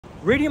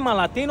Reading my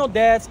Latino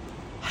dad's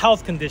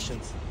health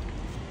conditions.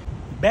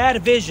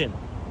 Bad vision.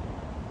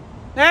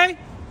 Hey,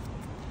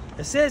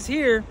 it says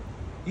here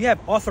you have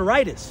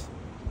arthritis.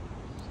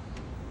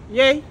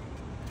 Yay.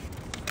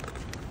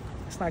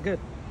 It's not good.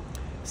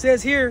 It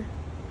says here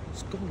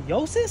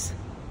scoliosis.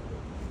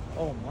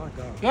 Oh my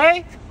God.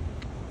 Yay.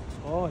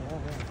 Oh yeah.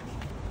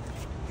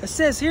 It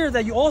says here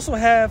that you also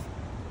have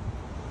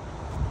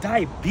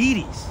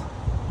diabetes.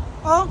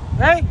 Oh,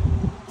 hey.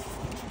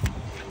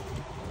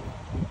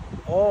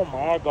 Oh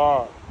my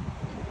God.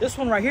 This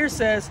one right here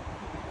says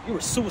you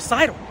were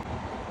suicidal.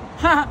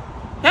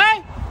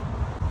 Hey.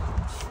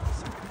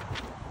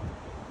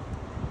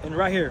 And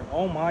right here,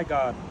 oh my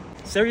God.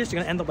 Serious,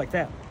 you're gonna end up like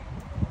that.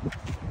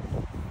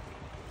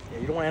 Yeah,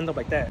 you don't wanna end up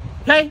like that.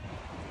 Hey.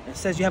 It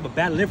says you have a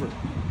bad liver.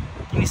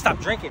 You need to stop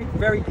drinking.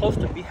 Very close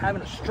to be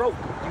having a stroke.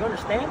 Do you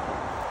understand?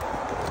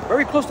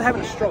 Very close to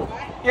having a stroke.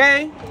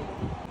 Yay.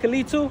 Can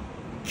lead to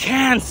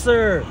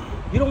cancer.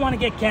 You don't want to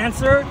get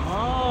cancer.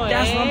 Oh,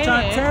 that's what I'm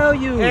trying to tell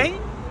you. Hey.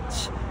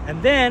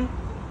 And then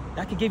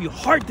that could give you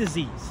heart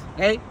disease.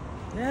 Hey.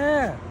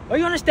 Yeah. Are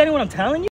you understanding what I'm telling you?